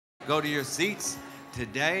go to your seats.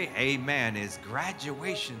 Today, amen, is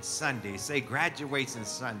graduation Sunday. Say graduation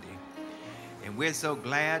Sunday. And we're so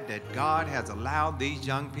glad that God has allowed these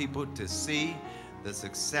young people to see the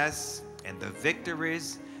success and the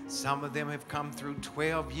victories. Some of them have come through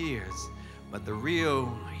 12 years, but the real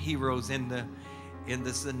heroes in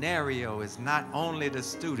the scenario is not only the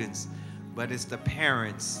students, but it's the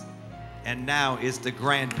parents, and now it's the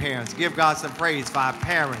grandparents. Give God some praise for our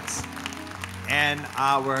parents and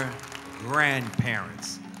our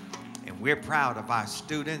grandparents. And we're proud of our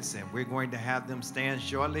students, and we're going to have them stand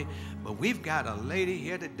shortly. But we've got a lady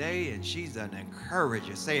here today, and she's an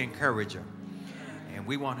encourager. Say encourager. And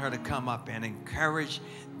we want her to come up and encourage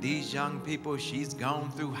these young people. She's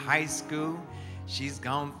gone through high school. She's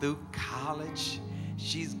gone through college.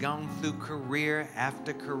 She's gone through career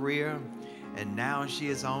after career. And now she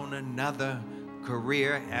is on another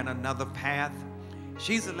career and another path.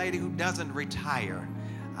 She's a lady who doesn't retire.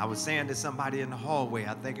 I was saying to somebody in the hallway,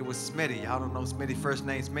 I think it was Smitty. Y'all don't know Smitty's first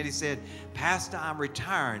name. Smitty said, Pastor, I'm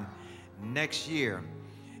retiring next year.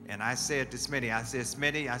 And I said to Smitty, I said,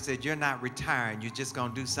 Smitty, I said, you're not retiring. You're just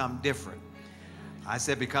going to do something different. I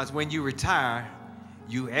said, because when you retire,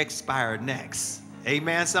 you expire next.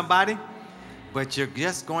 Amen, somebody? But you're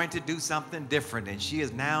just going to do something different. And she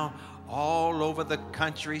is now all over the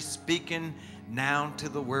country speaking now to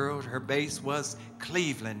the world. Her base was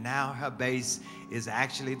Cleveland. Now her base is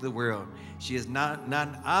actually the world. She is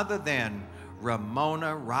none other than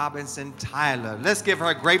Ramona Robinson Tyler. Let's give her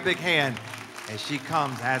a great big hand as she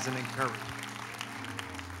comes as an encourager.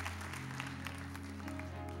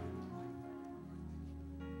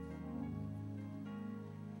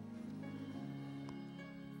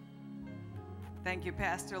 Thank you,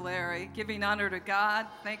 Pastor Larry. Giving honor to God.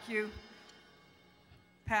 Thank you,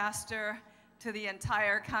 Pastor, to the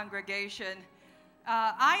entire congregation.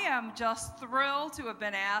 I am just thrilled to have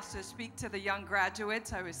been asked to speak to the young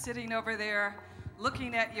graduates. I was sitting over there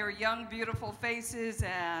looking at your young, beautiful faces,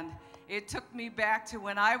 and it took me back to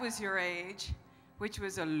when I was your age, which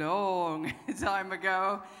was a long time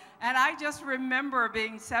ago. And I just remember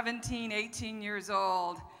being 17, 18 years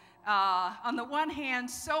old. On the one hand,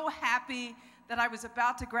 so happy that I was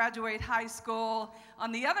about to graduate high school.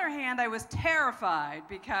 On the other hand, I was terrified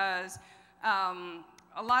because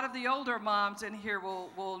a lot of the older moms in here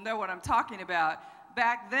will know what I'm talking about.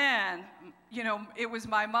 Back then, you know, it was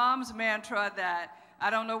my mom's mantra that I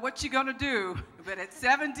don't know what you're gonna do, but at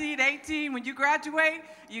 17, 18, when you graduate,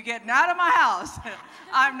 you're getting out of my house.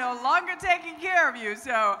 I'm no longer taking care of you.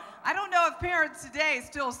 So I don't know if parents today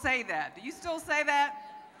still say that. Do you still say that?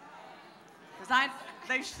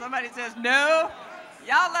 Because somebody says, no,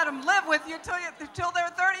 y'all let them live with you till they're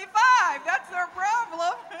 35. That's their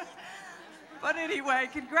problem. But anyway,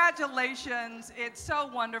 congratulations. It's so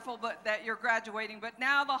wonderful that you're graduating, but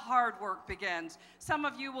now the hard work begins. Some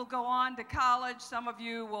of you will go on to college. Some of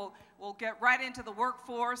you will get right into the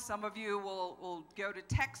workforce. Some of you will go to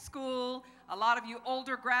tech school. A lot of you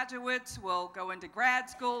older graduates will go into grad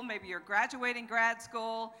school. Maybe you're graduating grad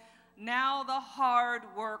school. Now the hard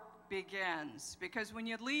work begins, because when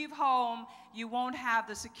you leave home, you won't have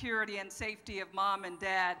the security and safety of mom and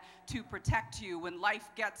dad to protect you when life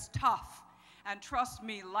gets tough. And trust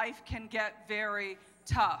me, life can get very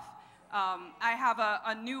tough. I have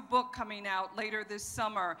a new book coming out later this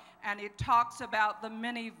summer, and it talks about the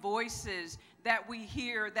many voices that we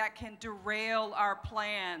hear that can derail our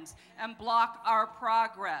plans and block our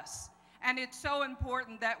progress. And it's so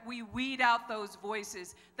important that we weed out those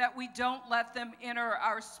voices, that we don't let them enter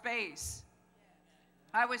our space.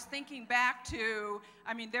 I was thinking back to,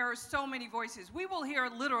 there are so many voices. We will hear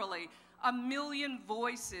literally 1 million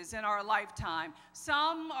voices in our lifetime.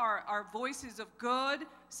 Some are voices of good.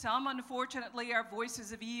 Some, unfortunately, are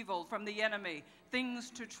voices of evil from the enemy,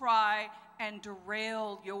 things to try and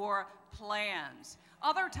derail your plans.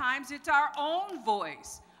 Other times, it's our own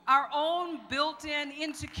voice, our own built-in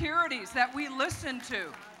insecurities that we listen to.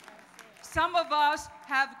 Some of us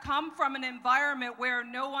have come from an environment where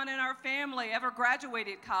no one in our family ever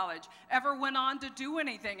graduated college, ever went on to do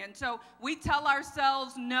anything. And so we tell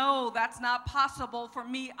ourselves, no, that's not possible for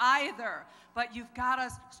me either. But you've got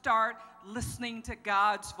to start listening to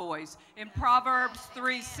God's voice. In Proverbs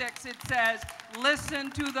 3:6, it says,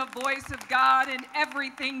 listen to the voice of God in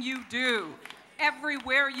everything you do,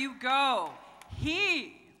 everywhere you go.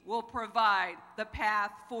 He will provide the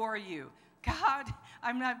path for you. God,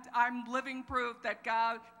 I'm living proof that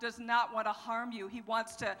God does not want to harm you. He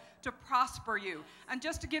wants to prosper you. And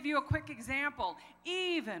just to give you a quick example,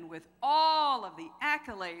 even with all of the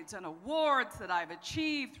accolades and awards that I've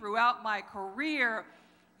achieved throughout my career,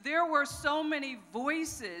 There were so many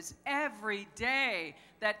voices every day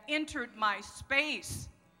that entered my space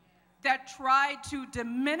that tried to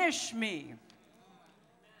diminish me.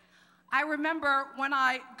 I remember when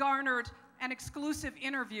I garnered an exclusive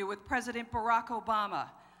interview with President Barack Obama.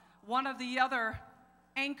 One of the other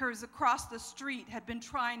anchors across the street had been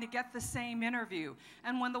trying to get the same interview.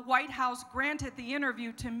 And when the White House granted the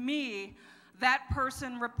interview to me, that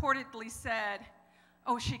person reportedly said,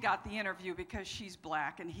 "Oh, she got the interview because she's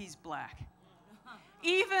black and he's black."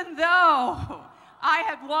 Even though I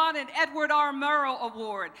had won an Edward R. Murrow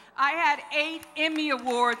Award, I had 8 Emmy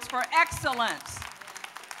Awards for excellence.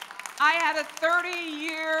 I had a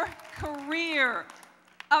 30-year career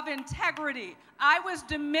of integrity. I was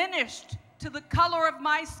diminished to the color of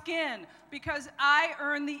my skin because I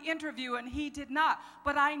earned the interview and he did not.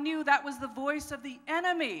 But I knew that was the voice of the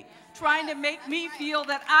enemy trying to make me feel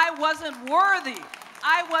that I wasn't worthy,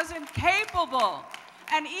 I wasn't capable.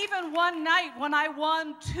 And even one night when I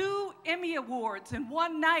won 2 Emmy Awards in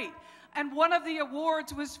one night, and one of the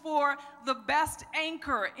awards was for the best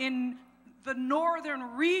anchor in the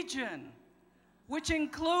northern region, which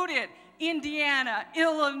included Indiana,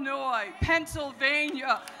 Illinois,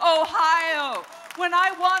 Pennsylvania, Ohio. When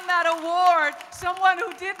I won that award, someone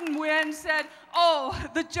who didn't win said, "Oh,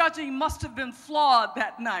 the judging must have been flawed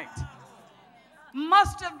that night."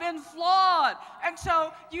 Must have been flawed. And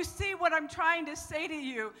so you see what I'm trying to say to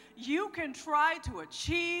you. You can try to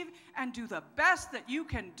achieve and do the best that you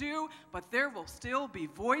can do, but there will still be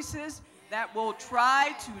voices that will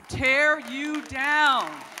try to tear you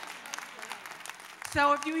down.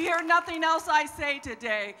 So if you hear nothing else I say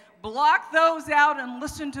today, block those out and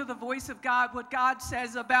listen to the voice of God, what God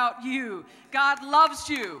says about you. God loves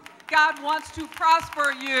you. God wants to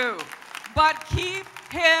prosper you. But keep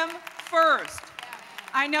Him first.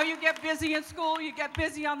 I know you get busy in school, you get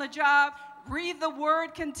busy on the job. Read the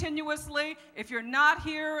Word continuously. If you're not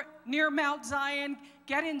here near Mount Zion,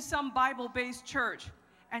 get in some Bible-based church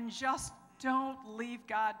and just don't leave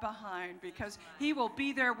God behind, because He will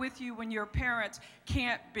be there with you when your parents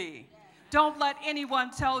can't be. Don't let anyone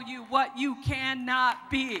tell you what you cannot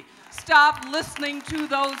be. Stop listening to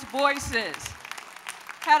those voices.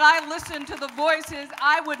 Had I listened to the voices,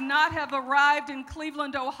 I would not have arrived in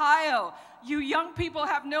Cleveland, Ohio. You young people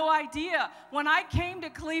have no idea. When I came to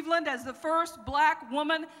Cleveland as the first black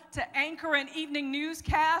woman to anchor an evening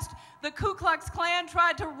newscast, the Ku Klux Klan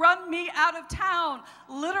tried to run me out of town,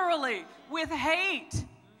 literally, with hate.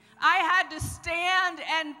 I had to stand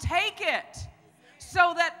and take it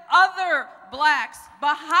so that other blacks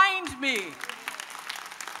behind me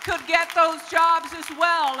could get those jobs as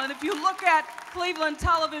well. And if you look at Cleveland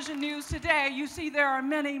television news today, you see there are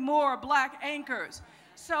many more black anchors.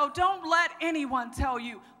 So don't let anyone tell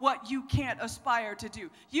you what you can't aspire to do.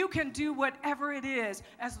 You can do whatever it is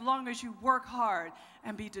as long as you work hard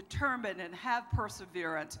and be determined and have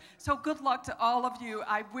perseverance. So good luck to all of you.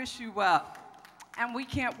 I wish you well. And we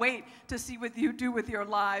can't wait to see what you do with your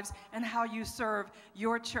lives and how you serve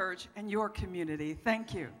your church and your community.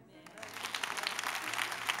 Thank you.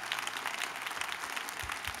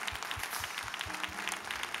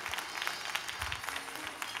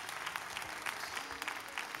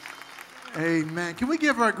 Amen. Can we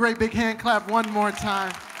give her a great big hand clap one more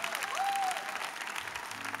time?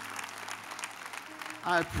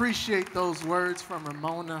 I appreciate those words from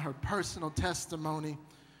Ramona. Her personal testimony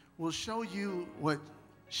will show you what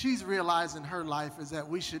she's realized in her life is that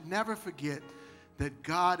we should never forget that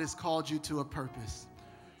God has called you to a purpose.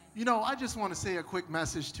 You know, I just want to say a quick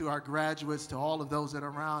message to our graduates, to all of those that are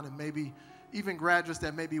around, and maybe even graduates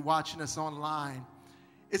that may be watching us online,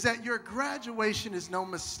 is that your graduation is no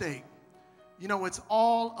mistake. You know, it's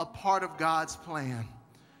all a part of God's plan.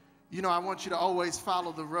 You know, I want you to always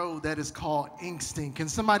follow the road that is called instinct. Can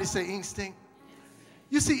somebody say instinct?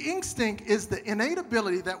 You see, instinct is the innate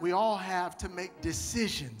ability that we all have to make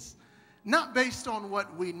decisions, not based on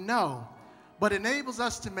what we know, but enables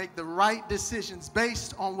us to make the right decisions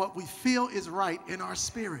based on what we feel is right in our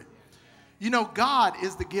spirit. You know, God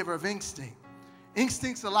is the giver of instinct.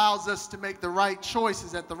 Instincts allows us to make the right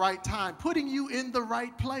choices at the right time, putting you in the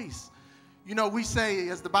right place. You know, we say,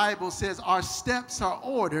 as the Bible says, our steps are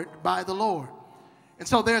ordered by the Lord. And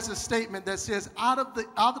so there's a statement that says, out of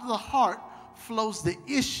the heart flows the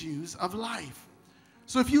issues of life.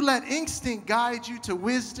 So if you let instinct guide you to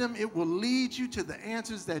wisdom, it will lead you to the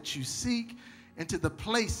answers that you seek and to the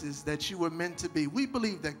places that you were meant to be. We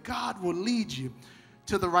believe that God will lead you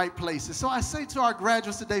to the right places. So I say to our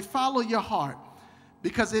graduates today, follow your heart,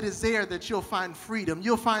 because it is there that you'll find freedom.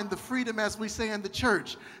 You'll find the freedom, as we say in the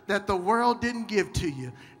church, that the world didn't give to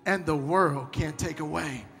you and the world can't take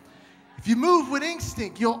away. If you move with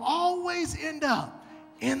instinct, you'll always end up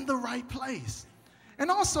in the right place.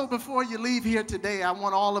 And also, before you leave here today, I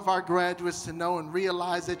want all of our graduates to know and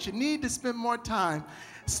realize that you need to spend more time.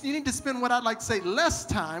 You need to spend what I'd like to say less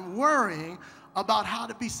time worrying about how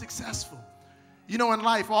to be successful. You know, in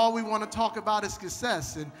life, all we want to talk about is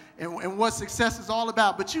success and what success is all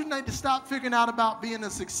about. But you need to stop figuring out about being a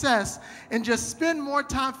success and just spend more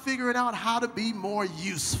time figuring out how to be more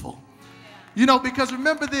useful. You know, because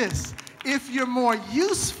remember this, if you're more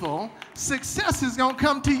useful, success is going to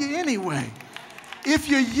come to you anyway. If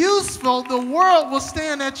you're useful, the world will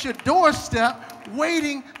stand at your doorstep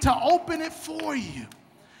waiting to open it for you.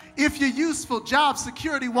 If you're useful, job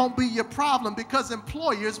security won't be your problem because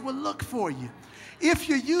employers will look for you. If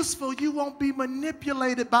you're useful, you won't be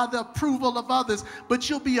manipulated by the approval of others, but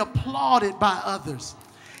you'll be applauded by others.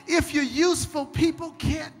 If you're useful, people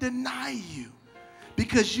can't deny you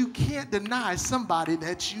because you can't deny somebody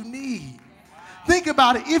that you need. Think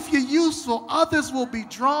about it. If you're useful, others will be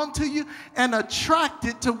drawn to you and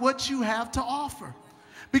attracted to what you have to offer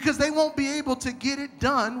because they won't be able to get it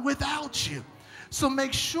done without you. So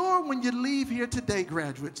make sure when you leave here today,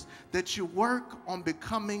 graduates, that you work on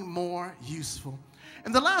becoming more useful.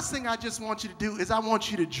 And the last thing I just want you to do is I want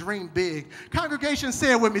you to dream big. Congregation,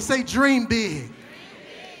 say it with me. Say dream big.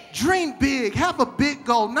 Dream big. Have a big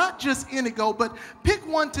goal, not just any goal, but pick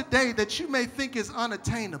one today that you may think is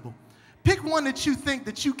unattainable. Pick one that you think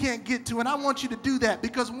that you can't get to, and I want you to do that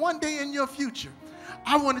because one day in your future,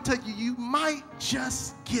 I want to tell you, you might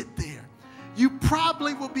just get there. You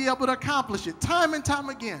probably will be able to accomplish it time and time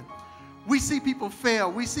again. We see people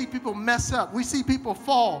fail. We see people mess up. We see people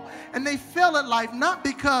fall. And they fail at life not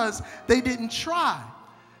because they didn't try.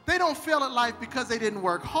 They don't fail at life because they didn't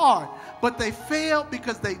work hard, but they fail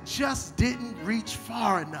because they just didn't reach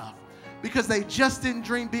far enough, because they just didn't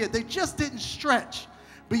dream big. They just didn't stretch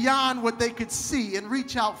beyond what they could see and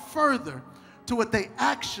reach out further to what they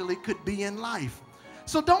actually could be in life.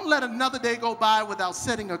 So don't let another day go by without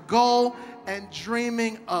setting a goal and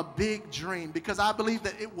dreaming a big dream, because I believe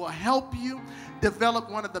that it will help you develop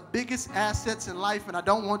one of the biggest assets in life, and I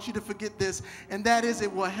don't want you to forget this, and that is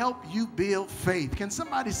it will help you build faith. Can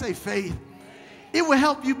somebody say faith? It will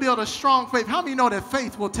help you build a strong faith. How many know that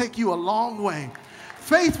faith will take you a long way?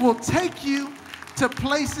 Faith will take you to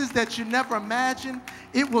places that you never imagined.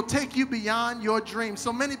 It will take you beyond your dreams.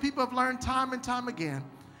 So many people have learned time and time again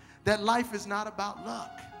that life is not about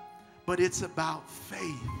luck, but it's about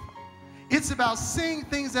faith. It's about seeing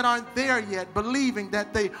things that aren't there yet, believing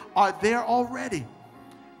that they are there already.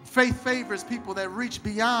 Faith favors people that reach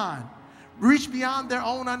beyond their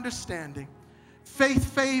own understanding.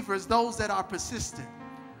 Faith favors those that are persistent.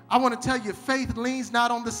 I want to tell you, faith leans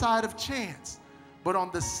not on the side of chance, but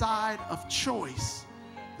on the side of choice.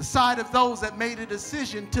 The side of those that made a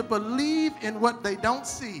decision to believe in what they don't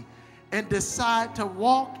see and decide to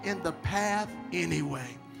walk in the path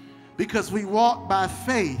anyway. Because we walk by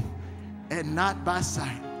faith and not by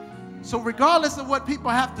sight. So regardless of what people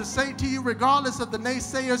have to say to you, regardless of the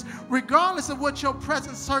naysayers, regardless of what your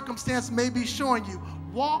present circumstance may be showing you,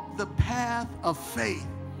 walk the path of faith.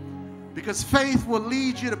 Because faith will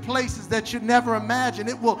lead you to places that you never imagined.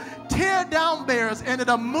 It will tear down barriers and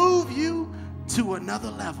it'll move you to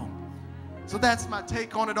another level. So that's my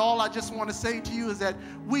take on it all. I just want to say to you is that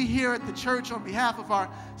we here at the church, on behalf of our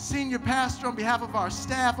senior pastor, on behalf of our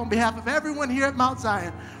staff, on behalf of everyone here at Mount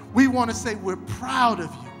Zion, we want to say we're proud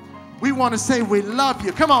of you. We want to say we love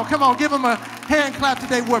you. Come on, give them a hand clap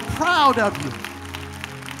today. We're proud of you.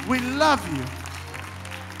 We love you.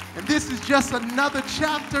 And this is just another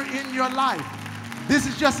chapter in your life. This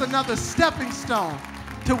is just another stepping stone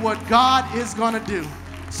to what God is going to do.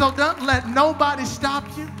 So don't let nobody stop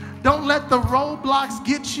you. Don't let the roadblocks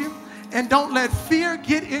get you. And don't let fear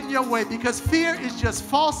get in your way, because fear is just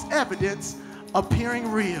false evidence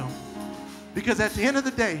appearing real. Because at the end of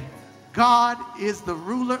the day, God is the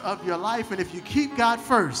ruler of your life. And if you keep God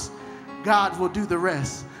first, God will do the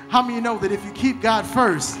rest. How many of you know that if you keep God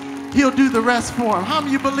first, He'll do the rest for them? How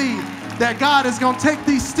many of you believe that God is going to take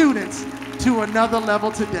these students to another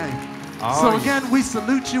level today? So again, we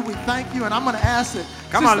salute you, we thank you, and I'm going to ask that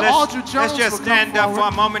Come on, let's just stand up for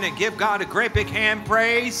a moment and give God a great big hand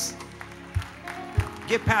praise.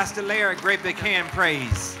 Give Pastor Larry a great big hand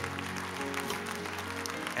praise.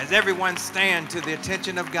 As everyone stand to the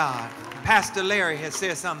attention of God, Pastor Larry has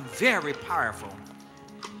said something very powerful.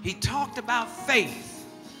 He talked about faith.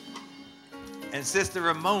 And Sister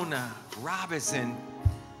Ramona Robinson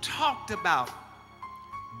talked about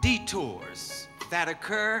detours that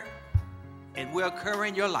occur and will occur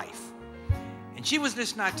in your life. And she was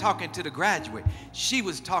just not talking to the graduate. She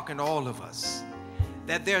was talking to all of us.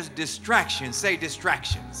 that there's distractions. Say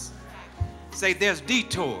distractions. Say there's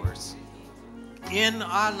detours in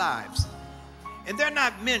our lives. And they're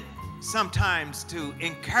not meant sometimes to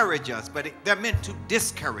encourage us, but they're meant to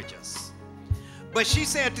discourage us. But she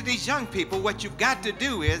said to these young people, what you've got to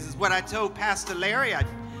do is what I told Pastor Larry. I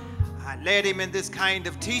led him in this kind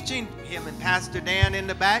of teaching, him and Pastor Dan in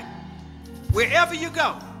the back. Wherever you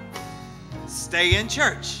go, stay in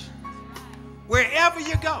church. Wherever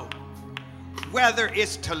you go, whether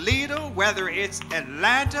it's Toledo, whether it's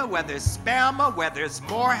Atlanta, whether it's Spelman, whether it's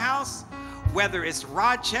Morehouse, whether it's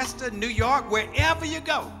Rochester, New York, wherever you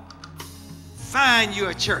go, find you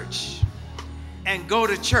a church and go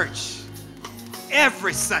to church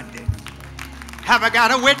every Sunday. Have I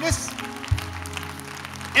got a witness?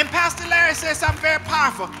 And Pastor Larry said something very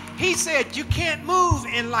powerful. He said, you can't move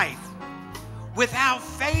in life without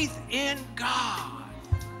faith in God.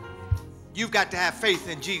 You've got to have faith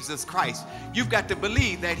in Jesus Christ. You've got to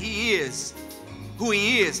believe that he is who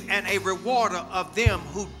he is and a rewarder of them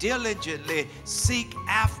who diligently seek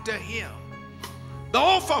after him. The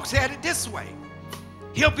old folks had it this way.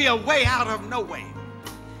 He'll be a way out of no way.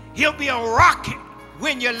 He'll be a rock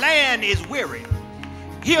when your land is weary.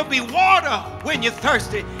 He'll be water when you're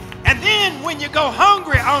thirsty. And then when you go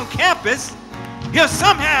hungry on campus, he'll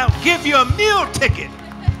somehow give you a meal ticket.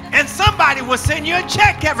 And somebody will send you a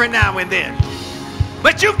check every now and then.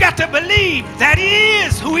 But you've got to believe that he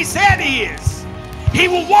is who he said he is. He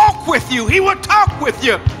will walk with you. He will talk with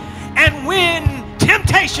you. And when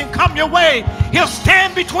temptation come your way, he'll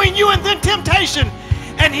stand between you and the temptation.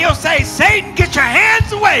 And he'll say, Satan, get your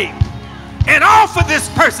hands away and offer this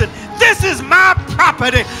person. This is my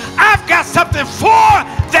property. I've got something for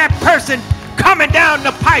that person coming down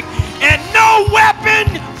the pike. And no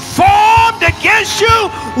weapon formed against you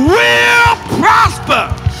will prosper.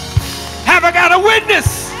 Have I got a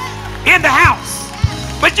witness in the house?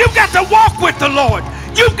 But you've got to walk with the Lord.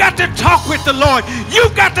 You've got to talk with the Lord.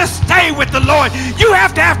 You've got to stay with the Lord. You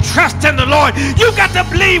have to have trust in the Lord. You've got to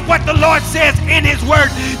believe what the Lord says in his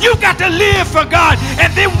word. You've got to live for God.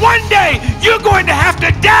 And then one day you're going to have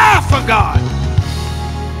to die for God.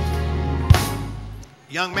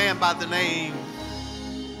 Young man by the name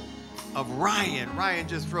of Ryan. Ryan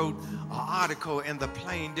just wrote an article in the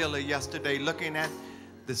Plain Dealer yesterday looking at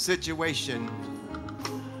the situation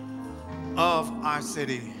of our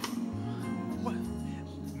city.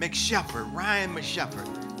 McShepard, Ryan McShepard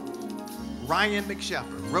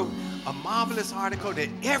wrote a marvelous article that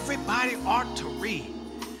everybody ought to read.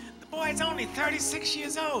 The boy is only 36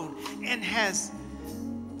 years old and has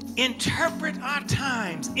interpreted our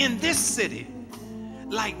times in this city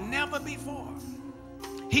like never before.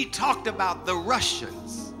 He talked about the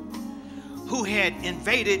Russians who had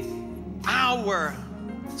invaded our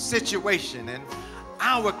situation and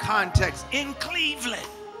our context in Cleveland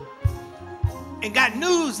and got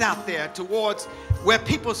news out there towards where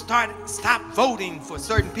people stop voting for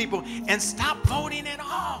certain people and stop voting at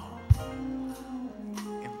all.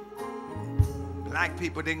 And black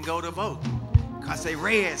people didn't go to vote because they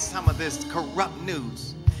read some of this corrupt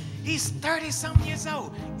news. He's 30-some years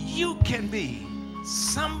old. You can be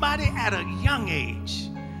somebody at a young age.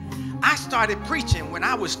 I started preaching when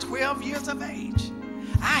I was 12 years of age.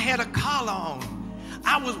 I had a collar on.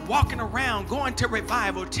 I was walking around going to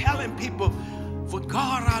revival telling people, for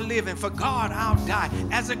God I'll live and for God I'll die,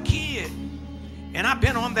 as a kid. And I've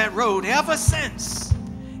been on that road ever since.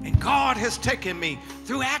 And God has taken me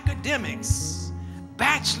through academics,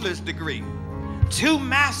 bachelor's degree, 2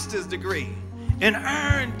 master's degree, an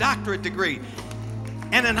earned doctorate degree,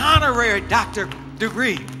 and an honorary doctorate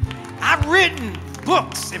degree. I've written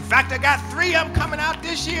books. In fact, I got 3 of them coming out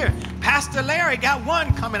this year. Pastor Larry got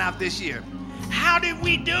 1 coming out this year. How did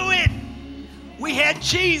we do it? We had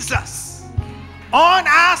Jesus on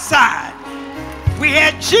our side. We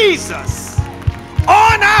had Jesus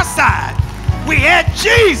on our side. We had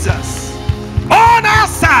Jesus on our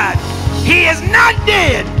side. He is not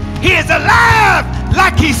dead. He is alive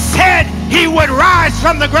like he said he would rise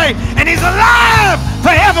from the grave. And he's alive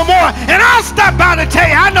forevermore. And I'll stop by to tell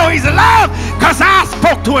you I know he's alive because I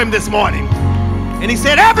spoke to him this morning. And he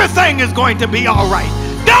said everything is going to be all right.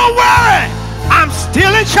 Don't worry. I'm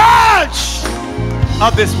still in charge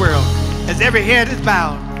of this world. As every head is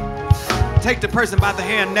bowed, take the person by the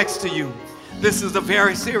hand next to you. This is a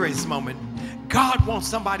very serious moment. God wants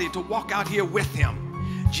somebody to walk out here with him.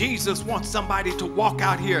 Jesus wants somebody to walk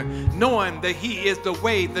out here knowing that he is the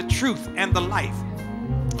way, the truth, and the life.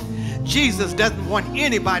 Jesus doesn't want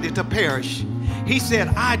anybody to perish. He said,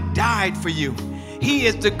 I died for you. He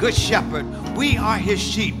is the good shepherd. We are his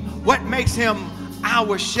sheep. What makes him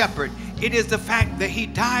our shepherd It is the fact that he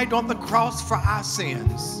died on the cross for our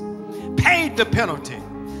sins, paid the penalty,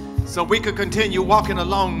 so we could continue walking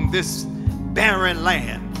along this barren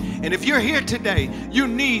land. And if you're here today, you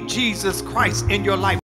need Jesus Christ in your life.